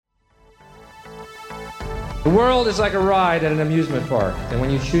The world is like a ride at an amusement park, and when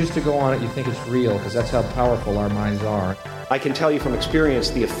you choose to go on it, you think it's real, because that's how powerful our minds are. I can tell you from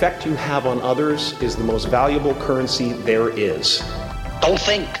experience, the effect you have on others is the most valuable currency there is. Don't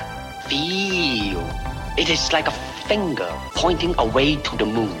think, feel. It is like a finger pointing away to the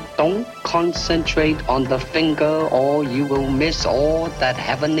moon. Don't concentrate on the finger or you will miss all that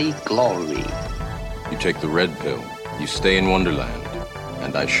heavenly glory. You take the red pill, you stay in Wonderland,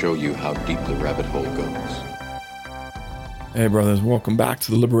 and I show you how deep the rabbit hole goes. Hey brothers, welcome back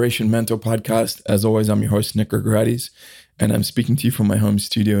to the Liberation Mentor Podcast. As always, I'm your host, Nick Gregatis, and I'm speaking to you from my home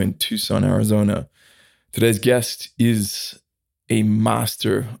studio in Tucson, Arizona. Today's guest is a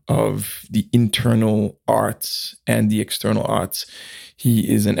master of the internal arts and the external arts. He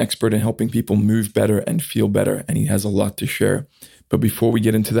is an expert in helping people move better and feel better, and he has a lot to share. But before we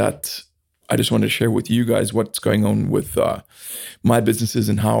get into that, I just want to share with you guys what's going on with my businesses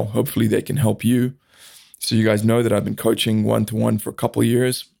and how hopefully they can help you. So you guys know that I've been coaching one-to-one for a couple of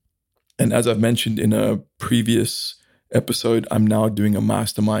years. And as I've mentioned in a previous episode, I'm now doing a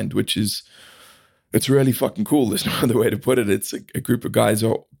mastermind, which is, it's really fucking cool. There's no other way to put it. It's a group of guys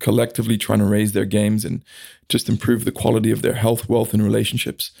who are collectively trying to raise their games and just improve the quality of their health, wealth, and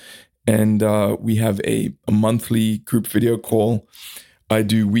relationships. And we have a monthly group video call. I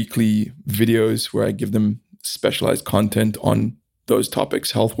do weekly videos where I give them specialized content on those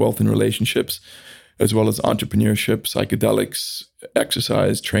topics, health, wealth, and relationships, as well as entrepreneurship, psychedelics,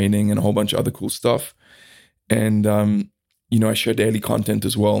 exercise, training, and a whole bunch of other cool stuff. And, I share daily content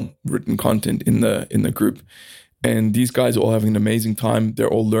as well, written content in the group. And these guys are all having an amazing time. They're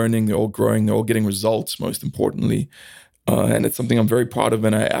all learning, they're all growing, they're all getting results, most importantly. And it's something I'm very proud of,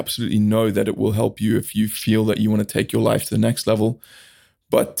 and I absolutely know that it will help you if you feel that you want to take your life to the next level,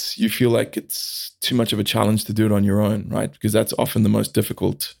 but you feel like it's too much of a challenge to do it on your own, right? Because that's often the most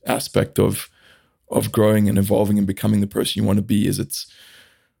difficult aspect of growing and evolving and becoming the person you want to be. Is it's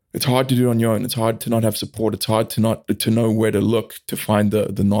hard to do it on your own. It's hard to not have support. It's hard to know where to look to find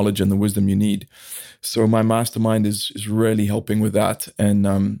the knowledge and the wisdom you need. So my mastermind is really helping with that.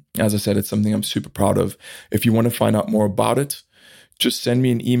 And as I said, it's something I'm super proud of. If you want to find out more about it, just send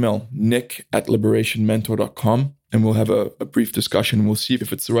me an email, nick@liberationmentor.com, and we'll have a brief discussion. We'll see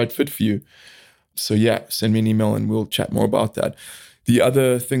if it's the right fit for you. So yeah, send me an email and we'll chat more about that. The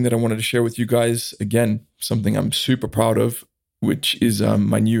other thing that I wanted to share with you guys, again, something I'm super proud of, which is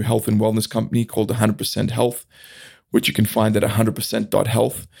my new health and wellness company called 100% Health, which you can find at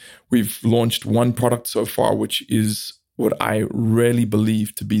 100%.health. We've launched one product so far, which is what I really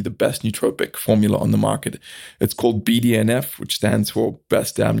believe to be the best nootropic formula on the market. It's called BDNF, which stands for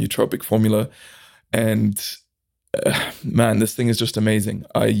Best Damn Nootropic Formula. And man, this thing is just amazing.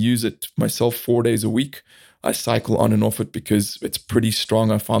 I use it myself 4 days a week. I cycle on and off it because it's pretty strong.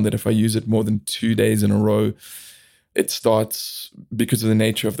 I found that if I use it more than 2 days in a row, it starts, because of the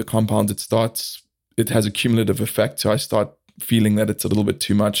nature of the compounds, it has a cumulative effect. So I start feeling that it's a little bit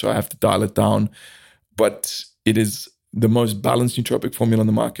too much. So I have to dial it down. But it is the most balanced nootropic formula on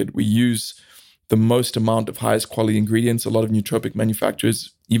the market. We use the most amount of highest quality ingredients. A lot of nootropic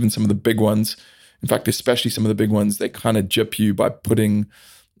manufacturers, even some of the big ones, in fact, especially some of the big ones, they kind of gyp you by putting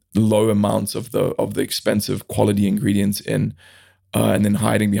low amounts of the expensive quality ingredients in, and then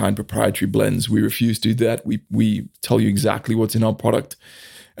hiding behind proprietary blends. We refuse to do that. We tell you exactly what's in our product,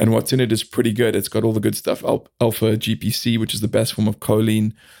 and what's in it is pretty good. It's got all the good stuff: alpha GPC, which is the best form of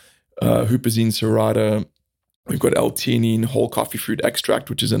choline, huperzine serrata. We've got L-theanine, whole coffee fruit extract,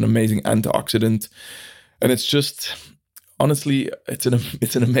 which is an amazing antioxidant, and it's just, honestly, it's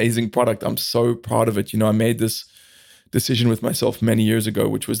an amazing product. I'm so proud of it. I made this decision with myself many years ago,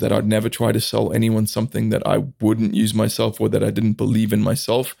 which was that I'd never try to sell anyone something that I wouldn't use myself or that I didn't believe in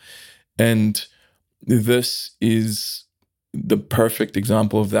myself. And this is the perfect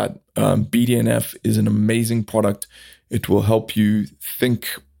example of that. BDNF is an amazing product. It will help you think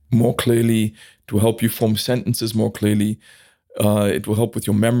more clearly. It will help you form sentences more clearly. It will help with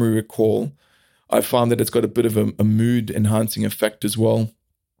your memory recall. I found that it's got a bit of a mood enhancing effect as well.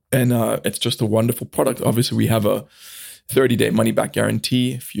 And it's just a wonderful product. Obviously, we have a 30-day money-back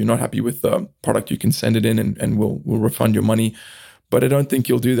guarantee. If you're not happy with the product, you can send it in and we'll refund your money. But I don't think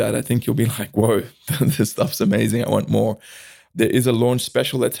you'll do that. I think you'll be like, whoa, this stuff's amazing. I want more. There is a launch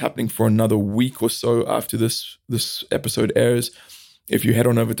special that's happening for another week or so after this episode airs. If you head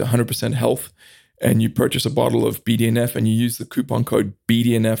on over to 100% Health and you purchase a bottle of BDNF and you use the coupon code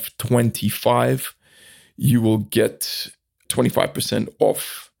BDNF25, you will get 25%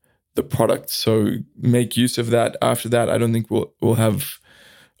 off the product. So make use of that. After that, I don't think we'll have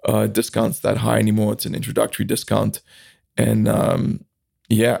discounts that high anymore. It's an introductory discount. And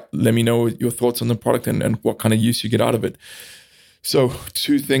yeah, let me know your thoughts on the product and what kind of use you get out of it. So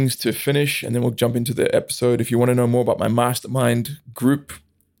 2 things to finish, and then we'll jump into the episode. If you want to know more about my mastermind group,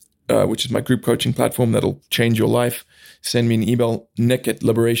 which is my group coaching platform that'll change your life, send me an email,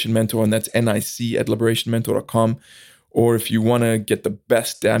 nick@liberationmentor, and that's NIC@liberationmentor.com. Or if you want to get the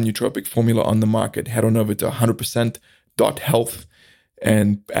best damn nootropic formula on the market, head on over to 100%.health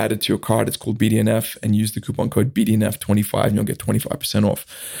and add it to your card. It's called BDNF, and use the coupon code BDNF25 and you'll get 25% off.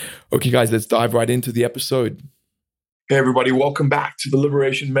 Okay, guys, let's dive right into the episode. Hey, everybody, welcome back to the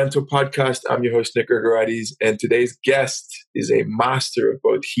Liberation Mentor podcast. I'm your host, Nick Grigorides, and today's guest is a master of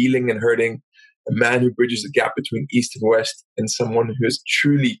both healing and hurting, a man who bridges the gap between East and West, and someone who has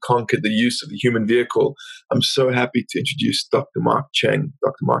truly conquered the use of the human vehicle. I'm so happy to introduce Dr. Mark Cheng.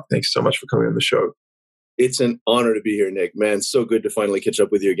 Dr. Mark, thanks so much for coming on the show. It's an honor to be here, Nick. Man, so good to finally catch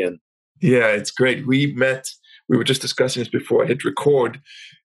up with you again. Yeah, it's great. We were just discussing this before I hit record.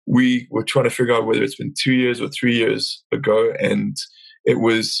 We were trying to figure out whether it's been 2 years or 3 years ago. And it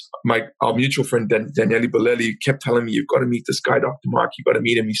was our mutual friend, Daniele Bolelli, kept telling me, you've got to meet this guy, Dr. Mark. You've got to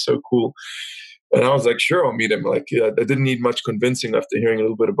meet him. He's so cool. And I was like, sure, I'll meet him. Like, I didn't need much convincing after hearing a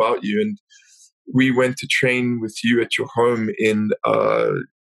little bit about you. And we went to train with you at your home in,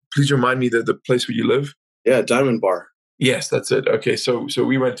 please remind me the place where you live. Yeah, Diamond Bar. Yes, that's it. Okay, so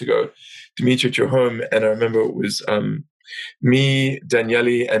we went to go to meet you at your home. And I remember it was me,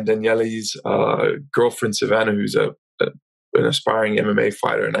 Daniele, and Daniele's girlfriend, Savannah, who's an aspiring MMA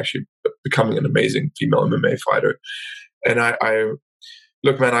fighter and actually becoming an amazing female MMA fighter. And I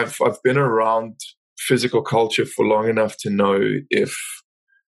look, man, I've been around physical culture for long enough to know if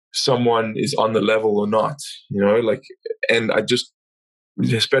someone is on the level or not, and I just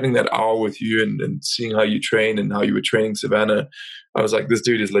spending that hour with you and seeing how you train and how you were training Savannah, I was like, this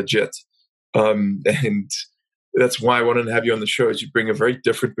dude is legit. And that's why I wanted to have you on the show, is you bring a very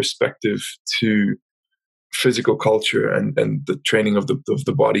different perspective to physical culture and the training of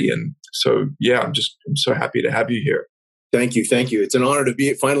the body. And so, yeah, I'm so happy to have you here. Thank you. It's an honor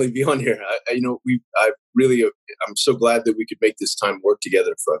to finally be on here. I'm so glad that we could make this time work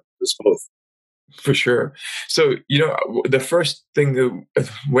together for us both. For sure. So, the first thing, the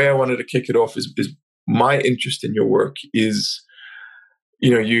way I wanted to kick it off is my interest in your work is,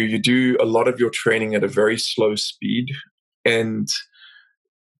 you do a lot of your training at a very slow speed. And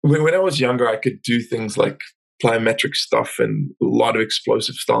when I was younger, I could do things like plyometric stuff and a lot of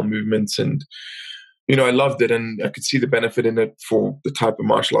explosive style movements. And, I loved it, and I could see the benefit in it for the type of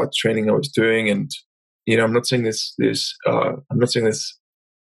martial arts training I was doing. And, I'm not saying there's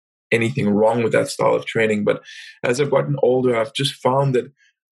anything wrong with that style of training, but as I've gotten older, I've just found that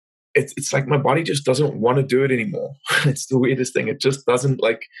it's like my body just doesn't want to do it anymore. It's the weirdest thing. It just doesn't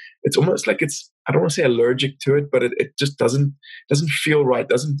it's almost like I don't want to say allergic to it, but it just doesn't feel right.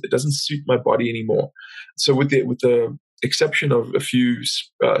 It doesn't suit my body anymore. So with the exception of a few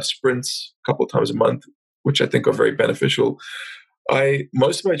sprints a couple of times a month, which I think are very beneficial,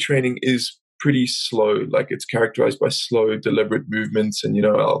 most of my training is pretty slow. Like, it's characterized by slow, deliberate movements. And,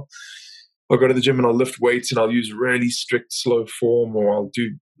 I'll go to the gym and I'll lift weights and I'll use really strict, slow form, or I'll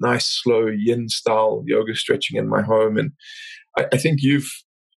do nice, slow yin style yoga stretching in my home. And I think you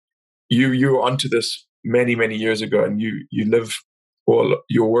were onto this many, many years ago, and you live, or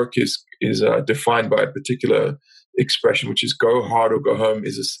your work is defined by a particular expression, which is go hard or go home,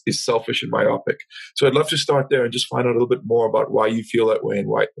 is selfish and myopic. So I'd love to start there and just find out a little bit more about why you feel that way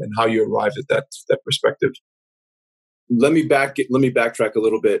and how you arrived at that perspective. Let me backtrack a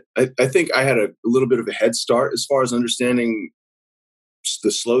little bit. I think I had a little bit of a head start as far as understanding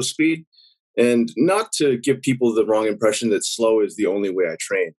the slow speed, and not to give people the wrong impression that slow is the only way I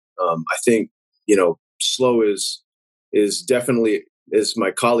train. I think, slow is definitely, as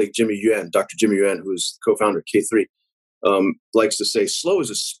my colleague Dr. Jimmy Yuan, who's co-founder of K3, likes to say, slow is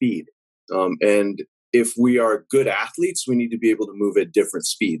a speed. And if we are good athletes, we need to be able to move at different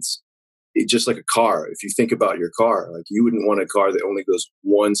speeds. Just like a car. If you think about your car, like, you wouldn't want a car that only goes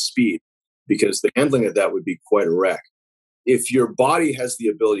one speed, because the handling of that would be quite a wreck. If your body has the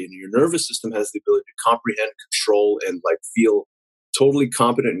ability and your nervous system has the ability to comprehend, control, and feel totally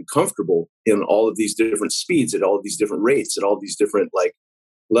competent and comfortable in all of these different speeds, at all of these different rates, at all these different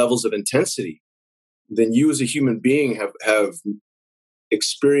levels of intensity, then you as a human being have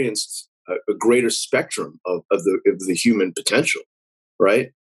experienced a greater spectrum of the human potential,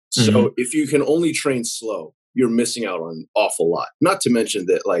 right? Mm-hmm. So if you can only train slow, you're missing out on an awful lot. Not to mention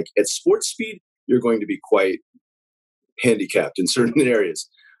that at sports speed, you're going to be quite handicapped in certain areas.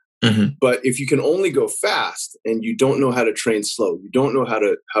 Mm-hmm. But if you can only go fast and you don't know how to train slow, you don't know how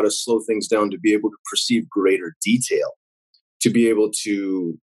to slow things down to be able to perceive greater detail, to be able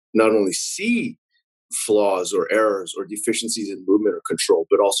to not only see flaws or errors or deficiencies in movement or control,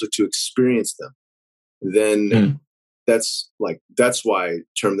 but also to experience them, then that's why I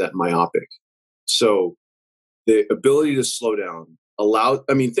term that myopic. So the ability to slow down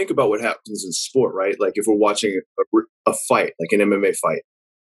think about what happens in sport, right? Like if we're watching a fight, like an MMA fight,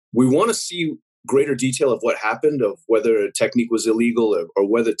 we want to see greater detail of what happened, of whether a technique was illegal or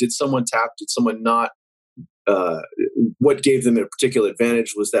whether did someone tap, did someone not, what gave them a particular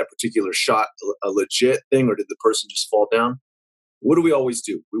advantage? Was that particular shot a legit thing, or did the person just fall down? What do we always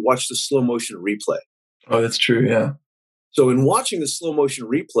do? We watch the slow motion replay. Oh, that's true. Yeah. So in watching the slow motion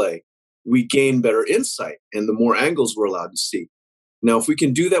replay, we gain better insight and the more angles we're allowed to see. Now, if we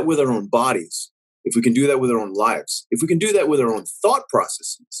can do that with our own bodies, if we can do that with our own lives, if we can do that with our own thought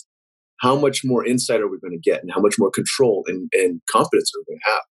processes, how much more insight are we going to get, and how much more control and confidence are we going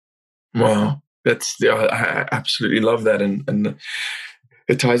to have? Wow. I absolutely love that. And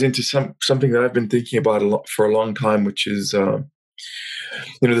it ties into something that I've been thinking about for a long time, which is,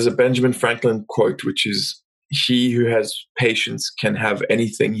 there's a Benjamin Franklin quote, which is, "He who has patience can have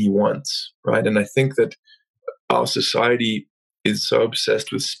anything he wants," right? And I think that our society is so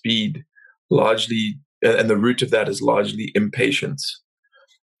obsessed with speed, largely, and the root of that is largely impatience.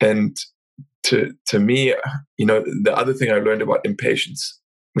 And to me, the other thing I learned about impatience,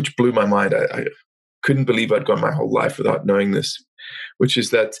 which blew my mind, I couldn't believe I'd gone my whole life without knowing this, which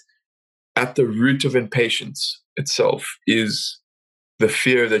is that at the root of impatience itself is the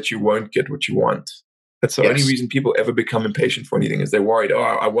fear that you won't get what you want. That's the only reason people ever become impatient for anything, is they're worried,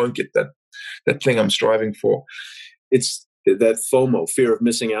 I won't get that thing I'm striving for. It's that FOMO, fear of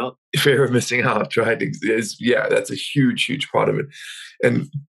missing out. Fear of missing out, right? That's a huge, huge part of it. And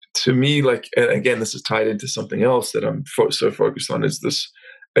to me, and again, this is tied into something else that I'm so focused on, is this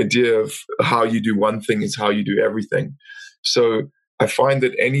idea of how you do one thing is how you do everything. So I find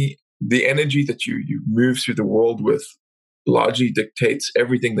that the energy that you move through the world with largely dictates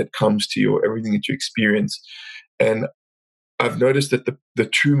everything that comes to you, or everything that you experience. And I've noticed that the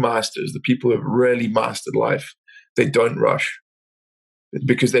true masters, the people who have really mastered life, they don't rush,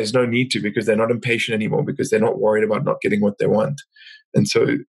 because there's no need to, because they're not impatient anymore, because they're not worried about not getting what they want. And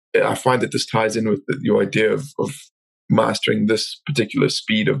so I find that this ties in with your idea of mastering this particular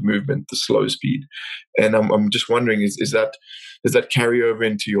speed of movement, the slow speed. And I'm just wondering, does that carry over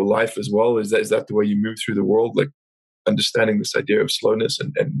into your life as well? Is that the way you move through the world, like understanding this idea of slowness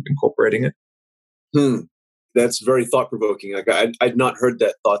and incorporating it? That's very thought-provoking. Like I'd not heard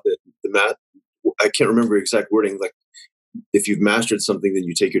that thought, that the math, I can't remember exact wording. Like, if you've mastered something, then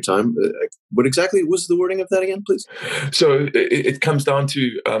you take your time. What exactly was the wording of that again, please? So it comes down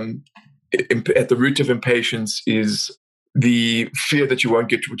to, at the root of impatience is the fear that you won't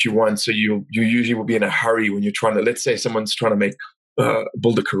get what you want. So you usually will be in a hurry when you're trying to, let's say someone's trying to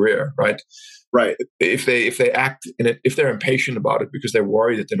build a career, right? Right. If they act in it, if they're impatient about it because they're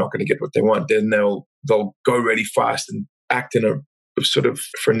worried that they're not going to get what they want, then they'll go really fast and act in a sort of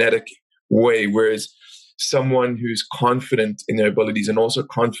frenetic way. Whereas someone who's confident in their abilities and also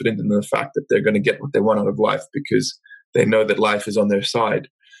confident in the fact that they're going to get what they want out of life because they know that life is on their side,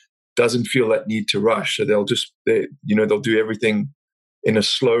 doesn't feel that need to rush. So they'll do everything in a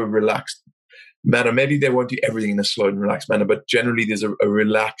slow, relaxed manner. Maybe they won't do everything in a slow and relaxed manner, but generally there's a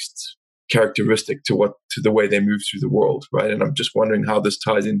relaxed characteristic to the way they move through the world, right? And I'm just wondering how this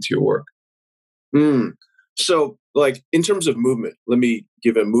ties into your work. So, like, in terms of movement, let me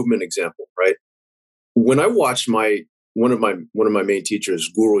give a movement example, right? When I watch one of my main teachers,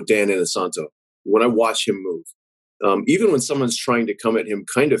 Guru Dan Inosanto, when I watch him move, even when someone's trying to come at him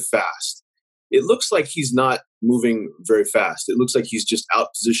kind of fast, it looks like he's not moving very fast. It looks like he's just out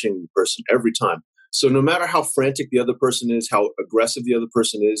positioning the person every time. So no matter how frantic the other person is, how aggressive the other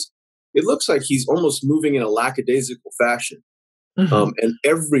person is, it looks like he's almost moving in a lackadaisical fashion. And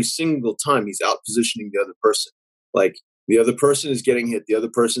every single time he's out positioning the other person. Like, the other person is getting hit. The other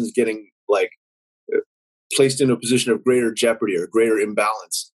person is getting placed in a position of greater jeopardy or greater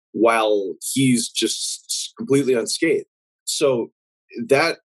imbalance while he's just completely unscathed. So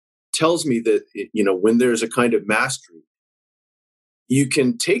that tells me that, when there's a kind of mastery, you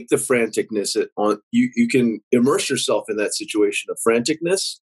can take the franticness you can immerse yourself in that situation of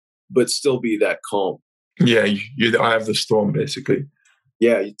franticness, but still be that calm. Yeah, you're the eye of the storm, basically.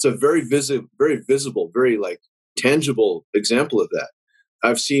 Yeah, it's a very visible, very tangible example of that.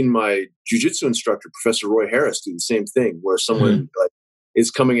 I've seen my jiu-jitsu instructor, Professor Roy Harris, do the same thing, where someone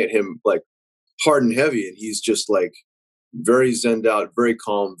is coming at him hard and heavy, and he's just very zenned out, very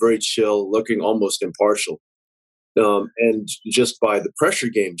calm, very chill, looking almost impartial. And just by the pressure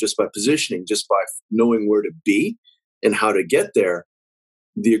game, just by positioning, just by knowing where to be, and how to get there,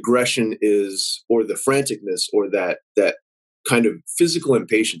 the aggression is, or the franticness, or that kind of physical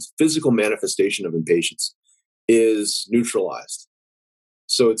impatience, physical manifestation of impatience is neutralized.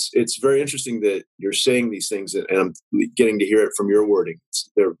 So it's very interesting that you're saying these things, and I'm getting to hear it from your wording.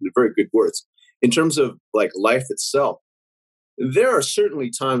 They're very good words. In terms of like life itself, there are certainly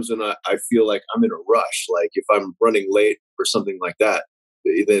times when I feel like I'm in a rush. Like if I'm running late or something like that,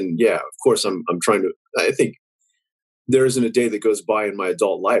 then yeah, of course I'm trying to. I think there isn't a day that goes by in my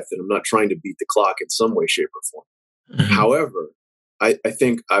adult life that I'm not trying to beat the clock in some way, shape, or form. Mm-hmm. However, I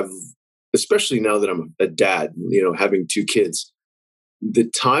think especially now that I'm a dad, having 2 kids,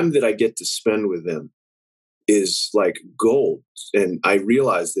 the time that I get to spend with them is like gold. And I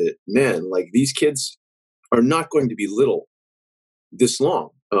realize that, man, like these kids are not going to be little this long.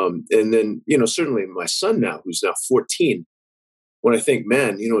 And then, certainly my son now, who's now 14, when I think,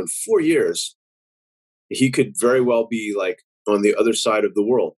 man, in 4 years, he could very well be like on the other side of the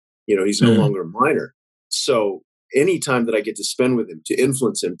world. He's no longer a minor. So any time that I get to spend with him, to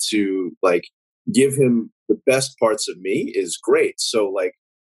influence him, to like give him the best parts of me is great. So like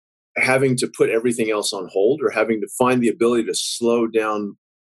having to put everything else on hold, or having to find the ability to slow down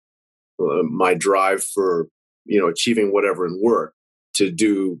my drive for, achieving whatever in work, to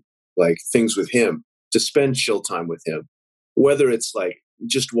do like things with him, to spend chill time with him, whether it's like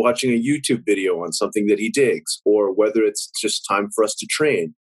just watching a YouTube video on something that he digs, or whether it's just time for us to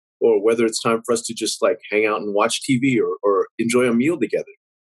train, or whether it's time for us to just like hang out and watch TV, or enjoy a meal together.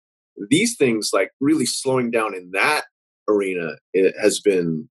 These things, like really slowing down in that arena, it has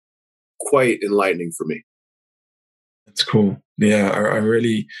been quite enlightening for me. That's cool. Yeah, I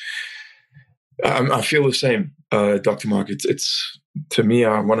really, I feel the same, Dr. Mark. It's to me,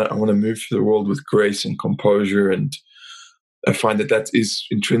 I want to move through the world with grace and composure, and I find that is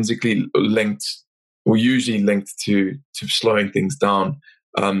intrinsically linked, or usually linked to slowing things down.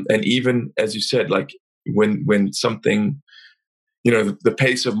 And even as you said, like when something, the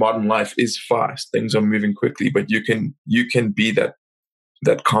pace of modern life is fast, things are moving quickly, but you can be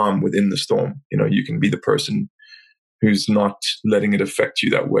that calm within the storm. You can be the person who's not letting it affect you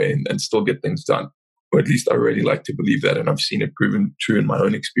that way, and still get things done. Or at least I really like to believe that, and I've seen it proven true in my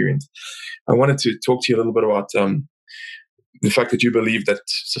own experience. I wanted to talk to you a little bit about the fact that you believe that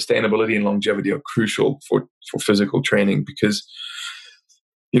sustainability and longevity are crucial for physical training, because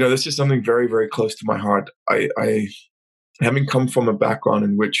this is something very, very close to my heart. I having come from a background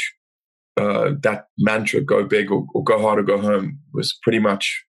in which that mantra, go big or go hard or go home, was pretty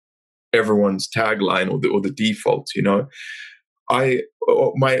much everyone's tagline, or the default.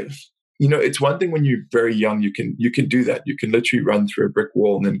 It's one thing when you're very young, you can do that. You can literally run through a brick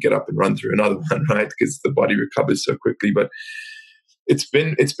wall and then get up and run through another one, right? Because the body recovers so quickly. But it's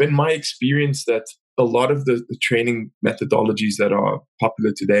been my experience that a lot of the training methodologies that are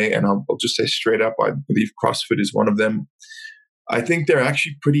popular today, and I'll just say straight up, I believe CrossFit is one of them. I think they're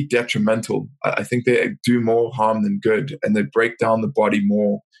actually pretty detrimental. I think they do more harm than good, and they break down the body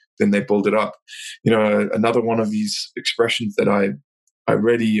more than they build it up. Another one of these expressions that I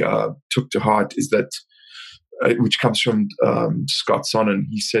really took to heart is that, which comes from Scott Sonnen.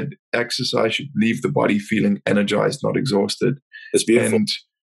 He said, exercise should leave the body feeling energized, not exhausted. It's beautiful. And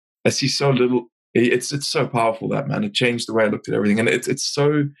I see so little. It's so powerful, that, man. It changed the way I looked at everything. And it's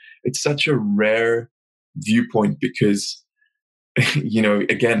such a rare viewpoint, because,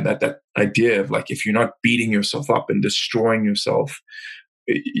 again, that idea of like, if you're not beating yourself up and destroying yourself,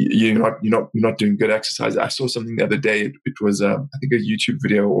 you're not doing good exercise. I saw something the other day. It was I think a YouTube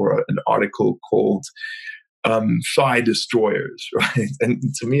video or an article called "Thigh Destroyers," right? And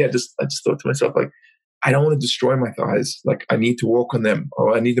to me, I just thought to myself, like, I don't want to destroy my thighs. Like, I need to walk on them,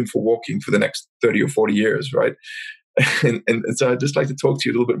 or I need them for walking for the next 30 or 40 years, right? And so I'd just like to talk to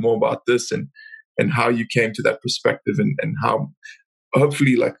you a little bit more about this, and how you came to that perspective, and how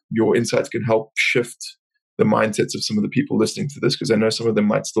hopefully like your insights can help shift the mindsets of some of the people listening to this, because I know some of them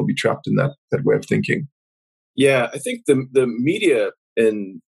might still be trapped in that way of thinking. Yeah, I think the media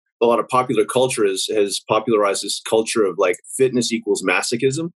and a lot of popular culture has popularized this culture of like fitness equals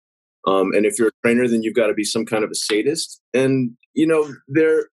masochism. And if you're a trainer, then you've got to be some kind of a sadist. And,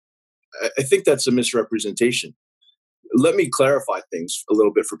 I think that's a misrepresentation. Let me clarify things a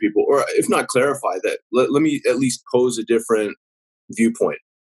little bit for people, or if not clarify that, let me at least pose a different viewpoint.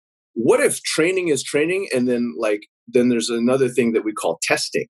 What if training is training, and then there's another thing that we call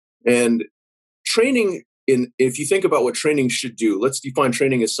testing? And training, if you think about what training should do, let's define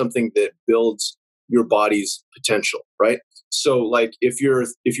training as something that builds your body's potential, right? So like if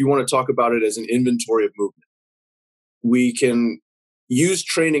you want to talk about it as an inventory of movement, we can use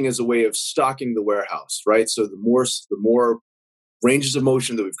training as a way of stocking the warehouse, right? So the more ranges of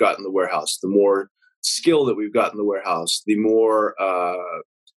motion that we've got in the warehouse, the more skill that we've got in the warehouse, the more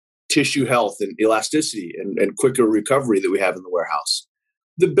tissue health and elasticity and quicker recovery that we have in the warehouse,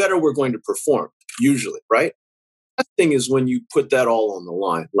 the better we're going to perform, usually, right? The thing is when you put that all on the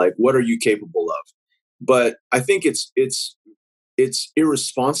line, like what are you capable of? But I think it's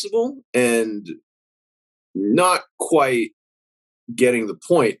irresponsible and not quite getting the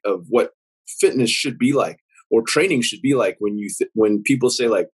point of what fitness should be like or training should be like when people say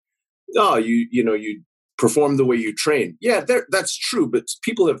like, oh, you perform the way you train. Yeah, that's true, but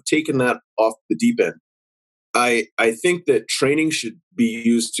people have taken that off the deep end. I think that training should be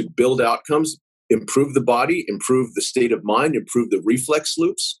used to build outcomes, improve the body, improve the state of mind, improve the reflex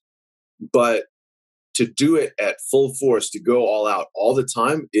loops. But to do it at full force, to go all out all the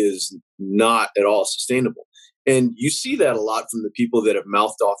time is not at all sustainable. And you see that a lot from the people that have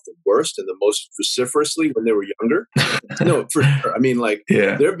mouthed off the worst and the most vociferously when they were younger. No, for sure. I mean, like,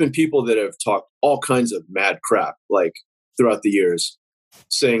 there have been people that have talked all kinds of mad crap, like, throughout the years,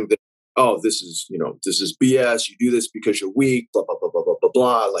 saying that, oh, this is BS. You do this because you're weak, blah, blah, blah, blah, blah, blah,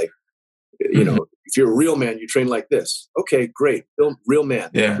 blah. Like, if you're a real man, you train like this. Okay, great. Real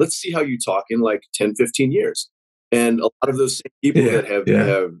man. Yeah. Let's see how you talk in like 10, 15 years. And a lot of those same people that have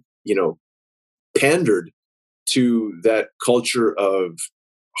pandered to that culture of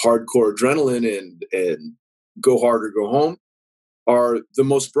hardcore adrenaline and go hard or go home are the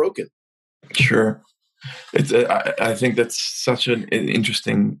most broken. Sure. I think that's such an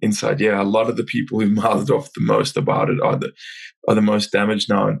interesting insight. Yeah, a lot of the people who mouthed off the most about it are the most damaged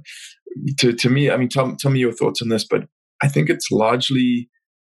now. And to me, I mean, tell me your thoughts on this, but I think it's largely,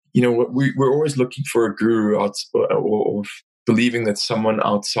 we're always looking for a guru or believing that someone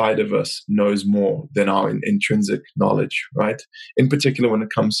outside of us knows more than our intrinsic knowledge, right? In particular, when it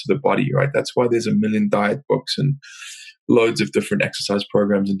comes to the body, right? That's why there's a million diet books and loads of different exercise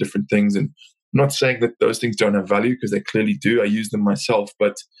programs and different things. And I'm not saying that those things don't have value, because they clearly do. I use them myself.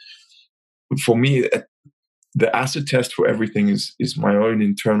 But for me, the acid test for everything is my own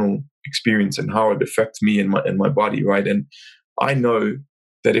internal experience and how it affects me and my body, right? And I know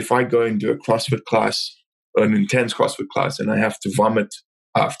that if I go and do a CrossFit class, an intense CrossFit class, and I have to vomit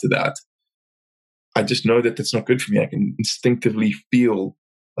after that, I just know that that's not good for me. I can instinctively feel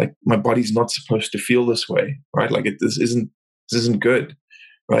like my body's not supposed to feel this way, right? Like this isn't good,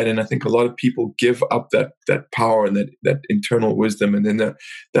 right? And I think a lot of people give up that power and that internal wisdom, and then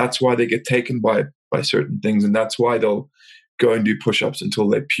that's why they get taken by certain things, and that's why they'll go and do push-ups until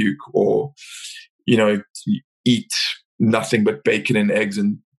they puke, or eat nothing but bacon and eggs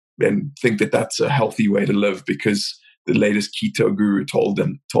and think that that's a healthy way to live because the latest keto guru told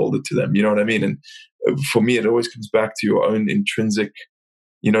it to them. You know what I mean? And for me, it always comes back to your own intrinsic,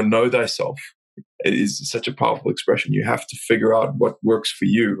 know thyself. It is such a powerful expression. You have to figure out what works for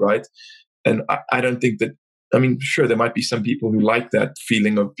you, right? And I don't think that, I mean, sure, there might be some people who like that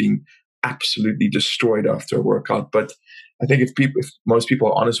feeling of being absolutely destroyed after a workout, but I think if most people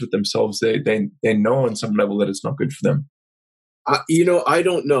are honest with themselves, they know on some level that it's not good for them. I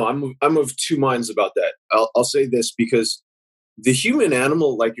don't know. I'm of two minds about that. I'll say this because the human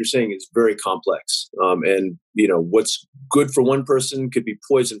animal, like you're saying, is very complex. And what's good for one person could be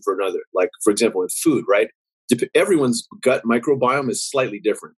poison for another. Like, for example, in food, right? Everyone's gut microbiome is slightly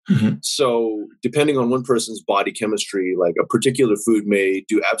different. Mm-hmm. So depending on one person's body chemistry, like a particular food may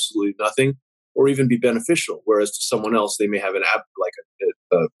do absolutely nothing or even be beneficial. Whereas to someone else, they may have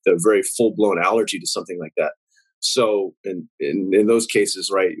a very full-blown allergy to something like that. So in those cases,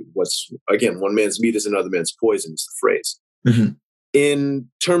 right, one man's meat is another man's poison is the phrase. Mm-hmm. In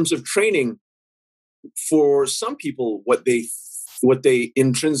terms of training, for some people, what they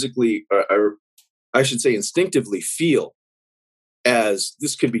intrinsically or I should say instinctively feel as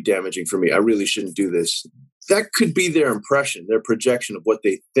this could be damaging for me, I really shouldn't do this. That could be their impression, their projection of what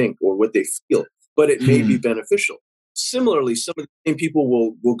they think or what they feel, but it may be beneficial. Similarly, some of the same people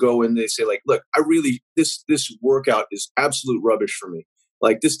will go and they say like, look, this workout is absolute rubbish for me.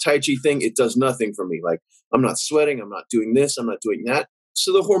 Like this Tai-Chi thing, it does nothing for me. Like I'm not sweating, I'm not doing this, I'm not doing that.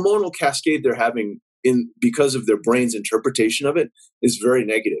 So the hormonal cascade they're having because of their brain's interpretation of it is very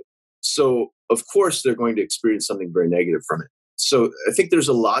negative. So of course they're going to experience something very negative from it. So I think there's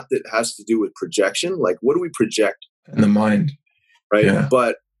a lot that has to do with projection. Like what do we project? In the mind. Right. Yeah.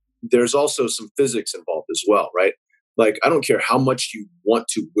 But there's also some physics involved as well, right? Like, I don't care how much you want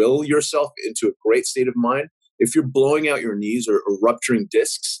to will yourself into a great state of mind. If you're blowing out your knees or rupturing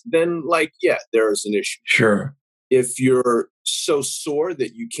discs, then like, yeah, there is an issue. Sure. If you're so sore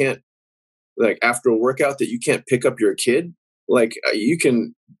that you can't, like after a workout that you can't pick up your kid, like you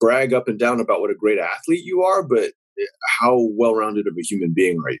can brag up and down about what a great athlete you are, but how well-rounded of a human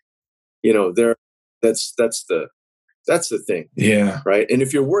being are you? You know, that's the thing. Yeah. Right. And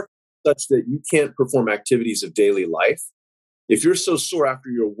if you're working such that you can't perform activities of daily life, if you're so sore after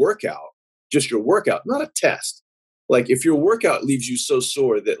your workout, just your workout, not a test. Like if your workout leaves you so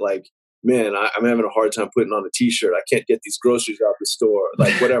sore that like, man, I'm having a hard time putting on a t-shirt. I can't get these groceries out the store,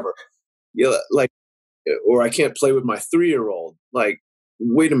 like whatever. Yeah, like, or I can't play with my 3-year-old. Like,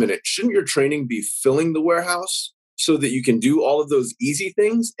 wait a minute, shouldn't your training be filling the warehouse so that you can do all of those easy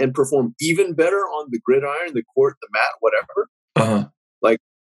things and perform even better on the gridiron, the court, the mat, whatever? Uh-huh. Like,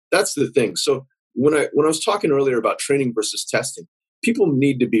 that's the thing. So when I was talking earlier about training versus testing, people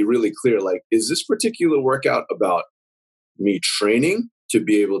need to be really clear. Like, is this particular workout about me training to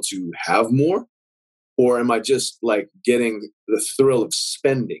be able to have more, or am I just like getting the thrill of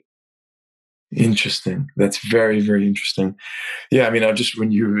spending? Interesting. That's very, very interesting. Yeah, I mean,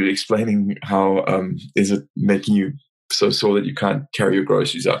 when you were explaining how is it making you so sore that you can't carry your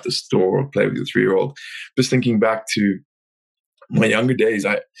groceries out the store or play with your 3-year-old, just thinking back to my younger days.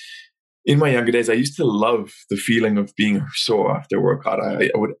 In my younger days, I used to love the feeling of being sore after a workout. I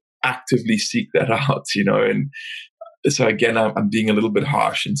would actively seek that out, and so again, I'm being a little bit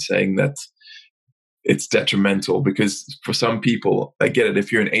harsh in saying that it's detrimental, because for some people, I get it.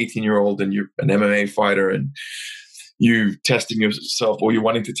 If you're an 18-year-old and you're an MMA fighter and you testing yourself, or you're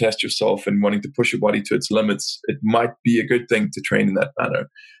wanting to test yourself and wanting to push your body to its limits, it might be a good thing to train in that manner.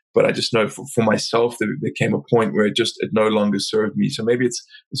 But I just know for myself, there came a point where it no longer served me. So maybe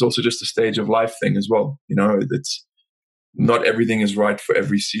it's also just a stage of life thing as well. It's not everything is right for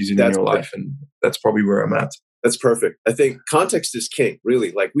every season in your life. And that's probably where I'm at. That's perfect. I think context is king,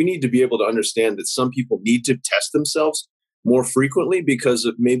 really. Like, we need to be able to understand that some people need to test themselves more frequently because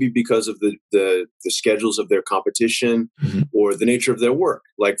of the schedules of their competition, mm-hmm. or the nature of their work.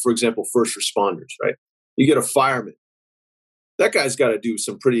 Like, for example, first responders, right? You get a fireman. That guy's got to do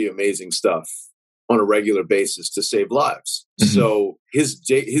some pretty amazing stuff on a regular basis to save lives. Mm-hmm. So his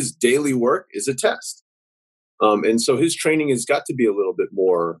daily work is a test. And so his training has got to be a little bit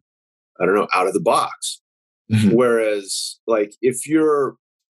more, I don't know, out of the box. Mm-hmm. Whereas, like, if you're,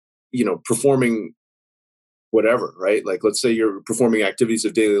 performing whatever, right? Like, let's say you're performing activities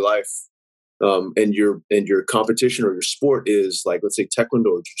of daily life, and your competition or your sport is like, let's say, taekwondo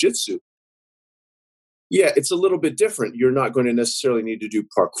or jiu-jitsu. Yeah, it's a little bit different. You're not going to necessarily need to do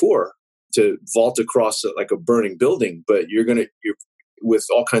parkour to vault across a burning building, but you're with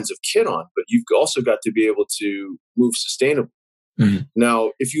all kinds of kit on. But you've also got to be able to move sustainably. Mm-hmm.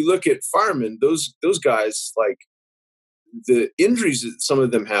 Now, if you look at firemen, those guys, like, the injuries that some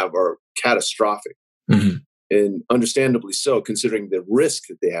of them have are catastrophic, mm-hmm. and understandably so, considering the risk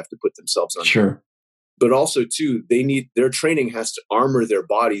that they have to put themselves under. Sure. But also, too, their training has to armor their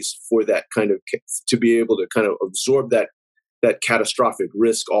bodies for that to be able to kind of absorb that catastrophic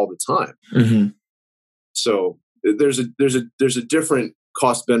risk all the time. Mm-hmm. So there's a different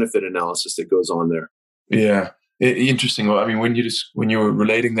cost benefit analysis that goes on there. Yeah. Interesting. Well, I mean, when you were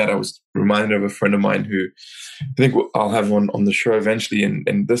relating that, I was reminded of a friend of mine who I think I'll have on the show eventually.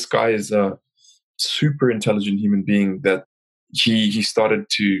 And this guy is a super intelligent human being that he started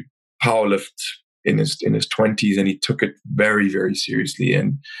to powerlift in his 20s, and he took it very, very seriously.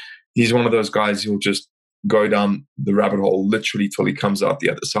 And he's one of those guys who'll just go down the rabbit hole literally till he comes out the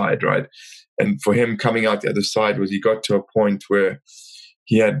other side, right? And for him, coming out the other side was he got to a point where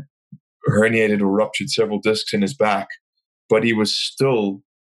he had herniated or ruptured several discs in his back, but he was still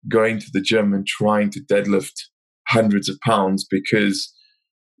going to the gym and trying to deadlift hundreds of pounds, because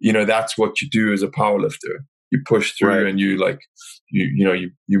that's what you do as a powerlifter. You push through, right? And you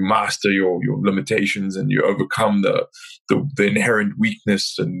master your limitations, and you overcome the inherent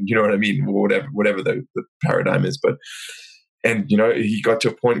weakness, and you know what I mean, whatever the paradigm is. And he got to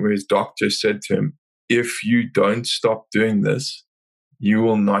a point where his doctor said to him, if you don't stop doing this, you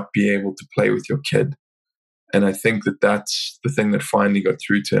will not be able to play with your kid. And I think that's the thing that finally got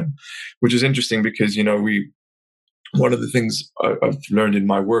through to him, which is interesting because, one of the things I've learned in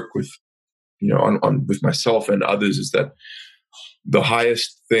my work with, with myself and others, is that the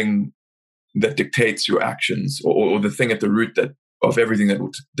highest thing that dictates your actions, or the thing at the root of everything that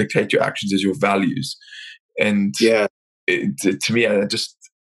will dictate your actions, is your values. And yeah, to me,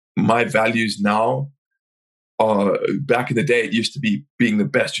 my values now, back in the day, it used to be being the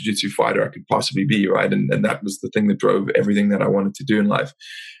best jiu-jitsu fighter I could possibly be, right? And that was the thing that drove everything that I wanted to do in life.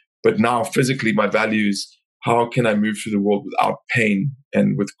 But now, physically, my values, how can I move through the world without pain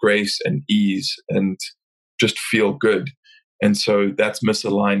and with grace and ease and just feel good? And so that's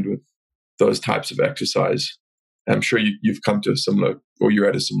misaligned with those types of exercise. I'm sure you've come to a similar, or you're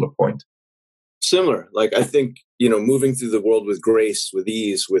at a similar point. Similar. Like, I think, moving through the world with grace, with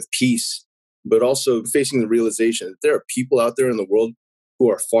ease, with peace, but also facing the realization that there are people out there in the world who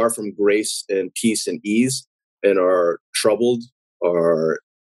are far from grace and peace and ease and are troubled, are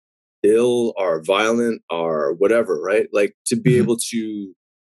ill, are violent, are whatever, right? Like, to be able to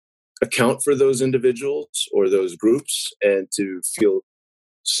account for those individuals or those groups and to feel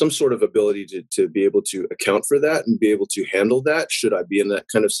some sort of ability to be able to account for that and be able to handle that should I be in that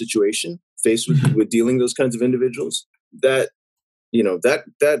kind of situation faced with dealing those kinds of individuals, that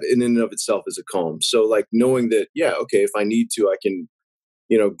that in and of itself is a calm. So, like, knowing that, yeah, okay, if I need to, I can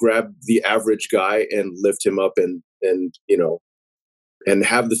grab the average guy and lift him up and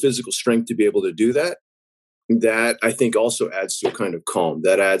have the physical strength to be able to do that. That, I think, also adds to a kind of calm,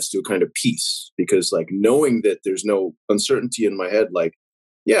 that adds to a kind of peace, because, like, knowing that there's no uncertainty in my head, like,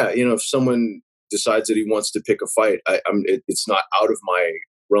 yeah, if someone decides that he wants to pick a fight, it's not out of my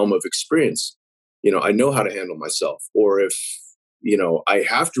realm of experience. I know how to handle myself. Or if, I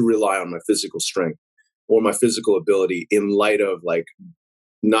have to rely on my physical strength or my physical ability in light of, like,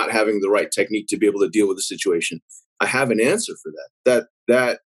 not having the right technique to be able to deal with the situation, I have an answer for that.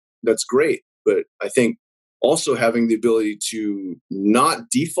 That's great. But I think also having the ability to not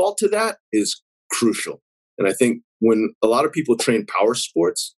default to that is crucial. And I think when a lot of people train power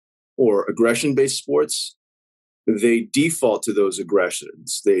sports or aggression-based sports, they default to those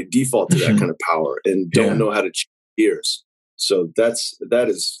aggressions. They default to that kind of power and don't know how to change gears. So that's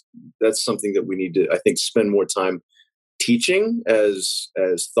something that we need to, I think, spend more time teaching as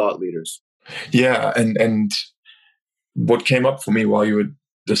thought leaders. Yeah, and what came up for me while you were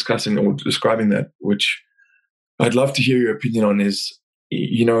discussing or describing that, which I'd love to hear your opinion on, is,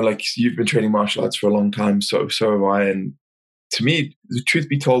 like, you've been training martial arts for a long time, so have I. And to me, the truth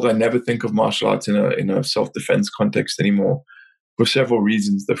be told, I never think of martial arts in a self-defense context anymore, for several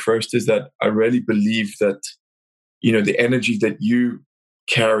reasons. The first is that I really believe that, the energy that you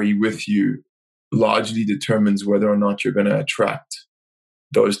carry with you largely determines whether or not you're going to attract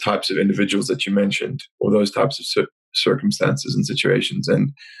those types of individuals that you mentioned, or those types of circumstances and situations.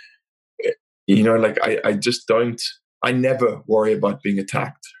 And, like, I never worry about being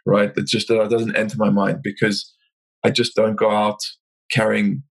attacked, right? It's just that doesn't enter my mind, because I just don't go out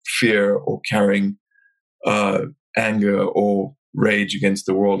carrying fear or carrying anger or rage against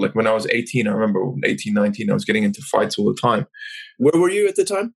the world. Like, when I was 18, I remember 18, 19, I was getting into fights all the time. Where were you at the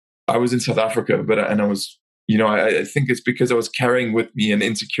time? I was in South Africa, and I was, I think it's because I was carrying with me an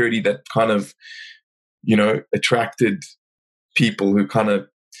insecurity that kind of, attracted people who kind of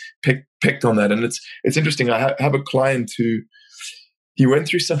picked on that. And it's interesting. I have a client who, he went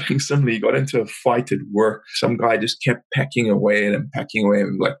through something similar. He got into a fight at work. Some guy just kept pecking away at him,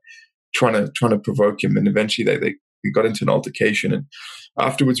 like trying to provoke him. And eventually they got into an altercation. And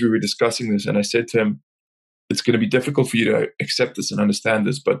afterwards we were discussing this, and I said to him, it's going to be difficult for you to accept this and understand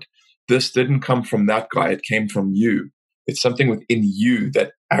this, but this didn't come from that guy. It came from you. It's something within you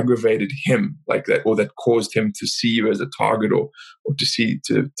that aggravated him like that, or that caused him to see you as a target, or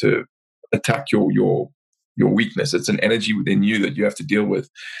to attack your weakness. It's an energy within you that you have to deal with.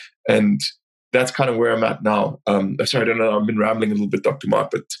 And that's kind of where I'm at now. Sorry, I don't know. I've been rambling a little bit, Dr.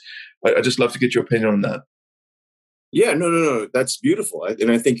 Mark, but I just love to get your opinion on that. Yeah, no. That's beautiful.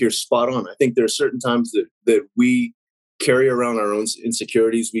 And I think you're spot on. I think there are certain times that we carry around our own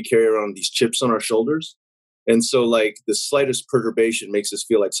insecurities. We carry around these chips on our shoulders. And so, like, the slightest perturbation makes us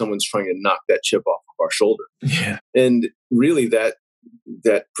feel like someone's trying to knock that chip off of our shoulder. Yeah. And really that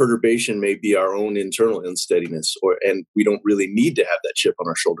perturbation may be our own internal unsteadiness, and we don't really need to have that chip on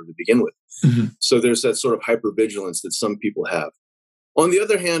our shoulder to begin with. Mm-hmm. So there's that sort of hypervigilance that some people have. On the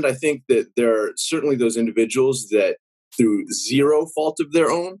other hand, I think that there are certainly those individuals that, through zero fault of their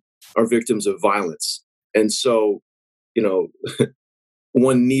own, are victims of violence. And so,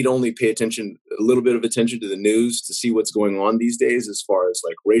 one need only pay a little bit of attention to the news to see what's going on these days as far as,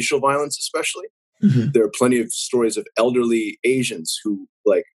 like, racial violence, especially. Mm-hmm. There are plenty of stories of elderly Asians who,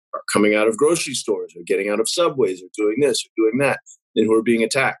 like, are coming out of grocery stores or getting out of subways or doing this or doing that, and who are being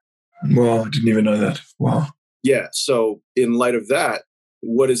attacked. Wow, I didn't even know that. Wow. Yeah. So in light of that,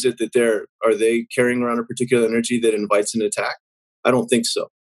 what is it that are they carrying around a particular energy that invites an attack? I don't think so.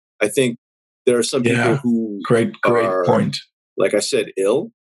 I think there are some people who great are, point. Like I said,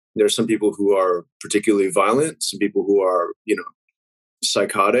 ill. There are some people who are particularly violent, some people who are,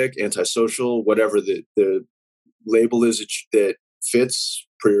 psychotic, antisocial, whatever the label is that fits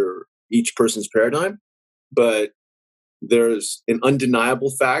for each person's paradigm. But there's an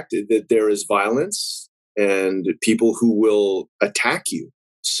undeniable fact that there is violence and people who will attack you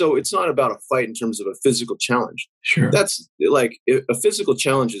So it's not about a fight in terms of a physical challenge. Sure. That's like a physical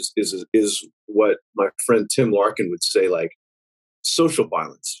challenge is what my friend Tim Larkin would say, like social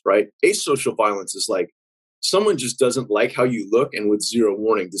violence, right? Asocial violence is like someone just doesn't like how you look and with zero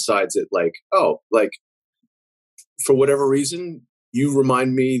warning decides that like, oh, like for whatever reason, you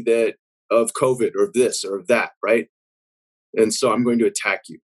remind me that of COVID or this or of that, right? And so I'm going to attack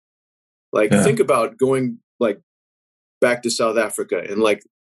you. Like think about going like back to South Africa and like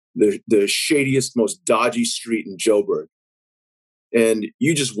the shadiest, most dodgy street in Joburg. And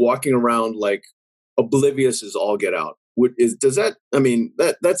you just walking around like oblivious as all get out. Does that, I mean,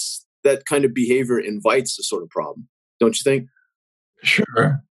 that kind of behavior invites a sort of problem, don't you think?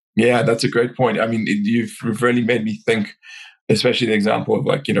 Sure. Yeah, that's a great point. I mean, you've really made me think, especially the example of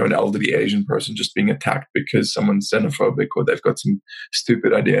like, an elderly Asian person just being attacked because someone's xenophobic or they've got some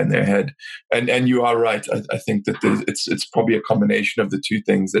stupid idea in their head. And you are right. I think that it's probably a combination of the two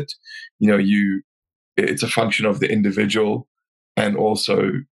things that, it's a function of the individual and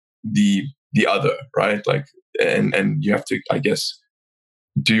also the other, right? Like, and you have to, I guess,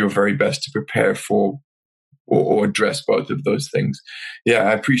 do your very best to prepare for or address both of those things. Yeah,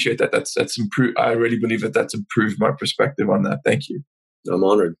 I appreciate that. That's improved. I really believe that that's improved my perspective on that. Thank you. I'm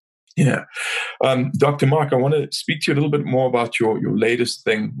honored. Yeah. Dr. Mark, I want to speak to you a little bit more about your latest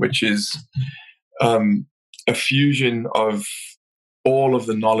thing, which is a fusion of all of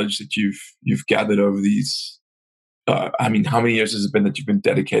the knowledge that you've gathered over these. I mean, how many years has it been that you've been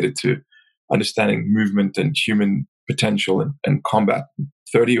dedicated to understanding movement and human potential and combat?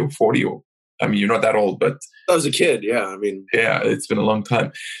 30 or 40 or I mean, you're not that old, but I was a kid. Yeah. I mean, yeah, it's been a long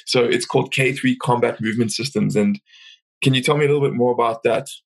time. So it's called K3 Combat Movement Systems. And can you tell me a little bit more about that?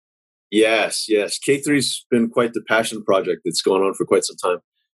 Yes. K3's been quite the passion project that's going on for quite some time.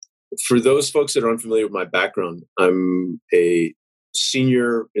 For those folks that are unfamiliar with my background, I'm a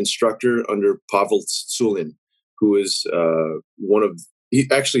senior instructor under Pavel Tsulin, who is I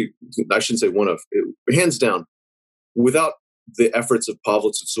shouldn't say one of, hands down, without the efforts of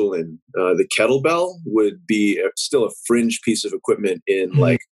Pavel Tsulin, the kettlebell would be still a fringe piece of equipment in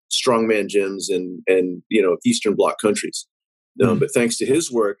like strongman gyms and Eastern Bloc countries. But thanks to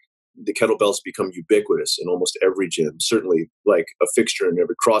his work, the kettlebells become ubiquitous in almost every gym, certainly like a fixture in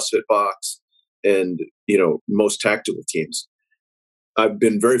every CrossFit box and, most tactical teams. I've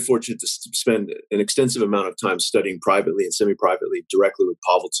been very fortunate to spend an extensive amount of time studying privately and semi-privately directly with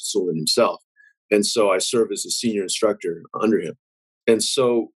Pavel Tsulin himself. And so I serve as a senior instructor under him. And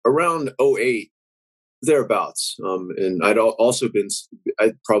so around 2008, thereabouts, and I'd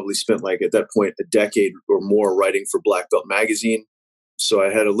probably spent like at that point a decade or more writing for Black Belt Magazine. So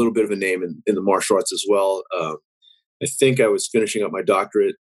I had a little bit of a name in the martial arts as well. I think I was finishing up my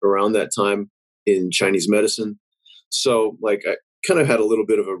doctorate around that time in Chinese medicine. So like I kind of had a little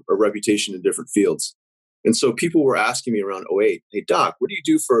bit of a reputation in different fields. And so people were asking me around 2008, hey, Doc, what do you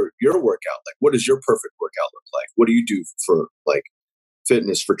do for your workout? Like, what does your perfect workout look like? What do you do for like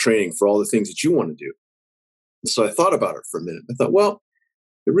fitness, for training, for all the things that you want to do? And so I thought about it for a minute. I thought, well,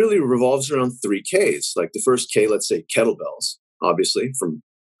 it really revolves around 3 Ks. Like the first K, let's say kettlebells, obviously, from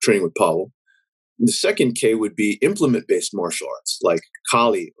training with Pavel. The second K would be implement-based martial arts, like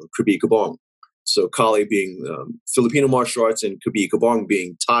Kali or Krabi Kabong. So Kali being Filipino martial arts and Krabi Kabong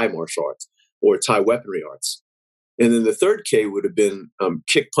being Thai martial arts or Thai weaponry arts. And then the third K would have been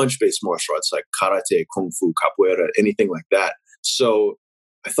kick punch-based martial arts like karate, kung fu, capoeira, anything like that. So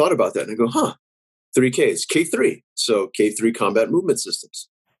I thought about that and I go, 3 Ks, K3. So K3 Combat Movement Systems.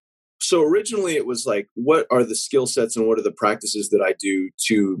 So originally it was like, what are the skill sets and what are the practices that I do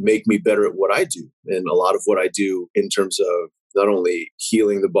to make me better at what I do? And a lot of what I do in terms of not only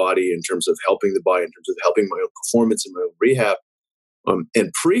healing the body, in terms of helping the body, in terms of helping my own performance and my own rehab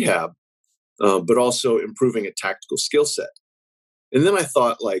and prehab, but also improving a tactical skill set. And then I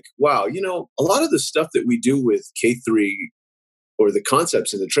thought like, wow, a lot of the stuff that we do with K3 or the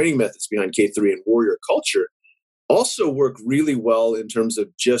concepts and the training methods behind K3 and warrior culture also work really well in terms of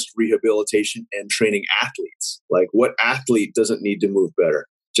just rehabilitation and training athletes. Like what athlete doesn't need to move better?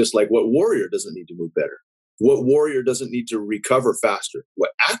 Just like what warrior doesn't need to move better? What warrior doesn't need to recover faster? What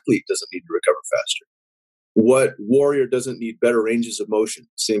athlete doesn't need to recover faster? What warrior doesn't need better ranges of motion?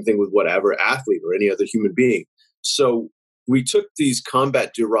 Same thing with whatever athlete or any other human being. So we took these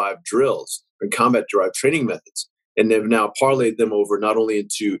combat-derived drills and combat-derived training methods and have now parlayed them over not only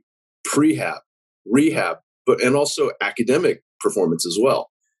into prehab, rehab, and also academic performance as well.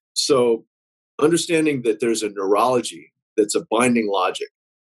 So understanding that there's a neurology that's a binding logic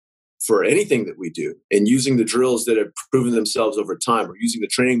for anything that we do and using the drills that have proven themselves over time or using the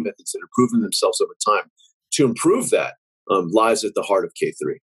training methods that have proven themselves over time to improve that lies at the heart of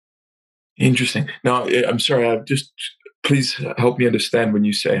K3. Interesting. Now, I'm sorry, please help me understand when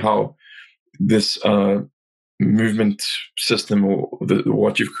you say how this movement system or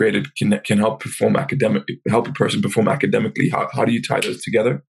what you've created can help a person perform academically. How do you tie those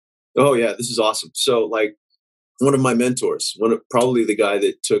together? Oh yeah, this is awesome. So like one of my mentors, probably the guy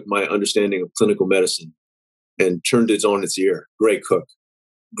that took my understanding of clinical medicine and turned it on its ear, Gray Cook.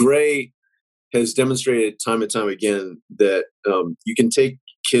 Gray has demonstrated time and time again that you can take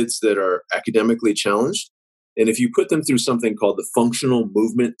kids that are academically challenged, and if you put them through something called the functional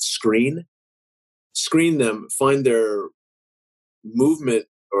movement screen them, find their movement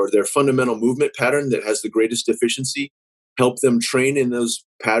or their fundamental movement pattern that has the greatest efficiency, help them train in those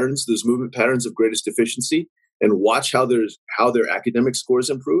movement patterns of greatest efficiency, and watch how their academic scores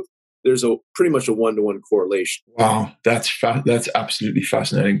improve. There's pretty much a 1-to-1 correlation. Wow, that's absolutely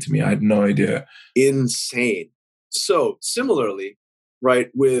fascinating to me. I had no idea. Insane. So similarly, right,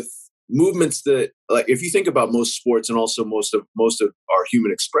 with movements that, like, if you think about most sports and also most of our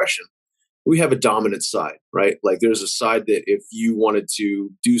human expression, we have a dominant side, right? Like there's a side that if you wanted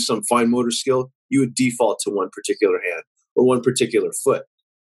to do some fine motor skill, you would default to one particular hand or one particular foot.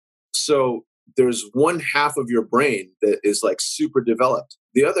 So there's one half of your brain that is like super developed.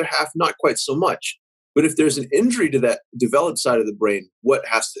 The other half, not quite so much. But if there's an injury to that developed side of the brain, what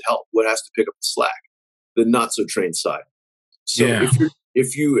has to help? What has to pick up the slack? The not so trained side. So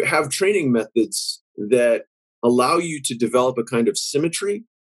if you have training methods that allow you to develop a kind of symmetry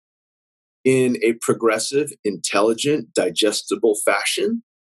in a progressive, intelligent, digestible fashion,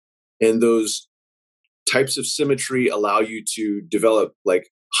 and those types of symmetry allow you to develop like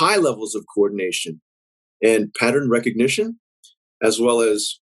high levels of coordination and pattern recognition, as well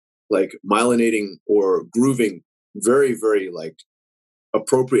as like myelinating or grooving very, very like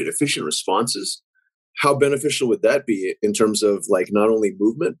appropriate, efficient responses. How beneficial would that be in terms of like not only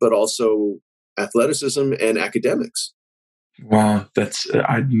movement, but also athleticism and academics? Wow,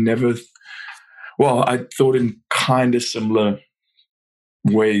 I thought in kind of similar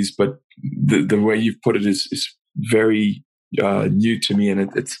ways, but the way you've put it is very new to me,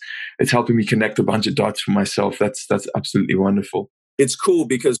 and it's helping me connect a bunch of dots for myself. That's absolutely wonderful. It's cool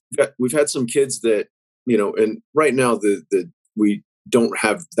because we've had some kids that, and right now we don't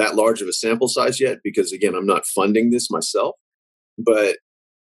have that large of a sample size yet because, again, I'm not funding this myself, but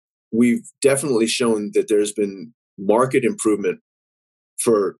we've definitely shown that there's been market improvement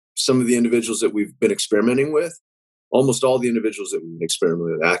for some of the individuals that we've been experimenting with, almost all the individuals that we've been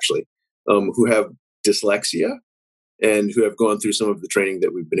experimenting with actually, who have dyslexia and who have gone through some of the training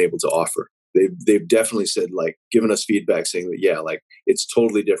that we've been able to offer. They've definitely said, like, given us feedback saying that, yeah, like it's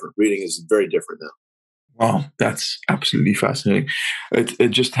totally different. Reading is very different now. Wow, that's absolutely fascinating.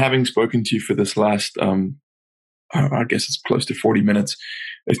 Just having spoken to you for this last, I guess it's close to 40 minutes,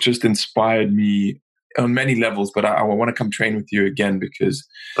 it's just inspired me on many levels, but I want to come train with you again because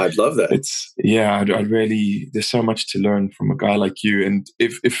I'd love that. I'd really, there's so much to learn from a guy like you. And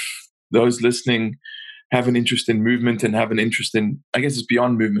if those listening have an interest in movement and have an interest in, I guess it's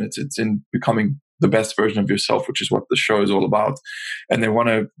beyond movement, it's in becoming the best version of yourself, which is what the show is all about, and they want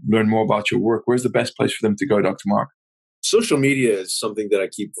to learn more about your work, where's the best place for them to go, Dr. Mark? Social media is something that I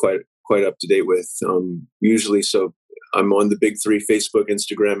keep quite up to date with, usually. So I'm on the big three: Facebook,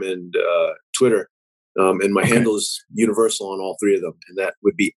 Instagram, and Twitter. And my handle is universal on all three of them. And that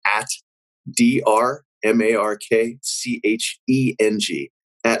would be at DrMarkCheng,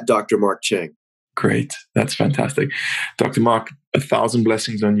 at Dr. Mark Cheng. Great. That's fantastic. Dr. Mark, 1,000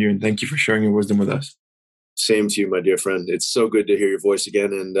 blessings on you. And thank you for sharing your wisdom with us. Same to you, my dear friend. It's so good to hear your voice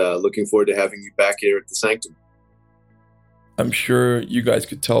again, and looking forward to having you back here at the Sanctum. I'm sure you guys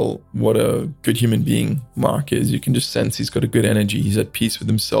could tell what a good human being Mark is. You can just sense he's got a good energy. He's at peace with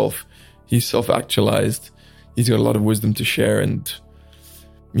himself. He's self-actualized. He's got a lot of wisdom to share. And,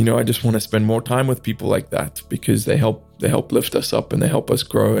 I just want to spend more time with people like that because they help lift us up and they help us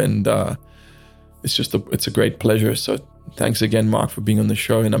grow. And it's a great pleasure. So thanks again, Mark, for being on the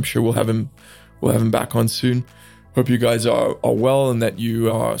show. And I'm sure we'll have him back on soon. Hope you guys are well and that you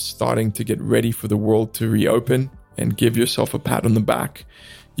are starting to get ready for the world to reopen, and give yourself a pat on the back.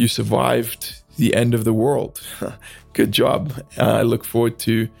 You survived the end of the world. Good job. I look forward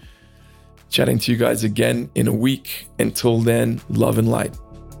to chatting to you guys again in a week. Until then, love and light.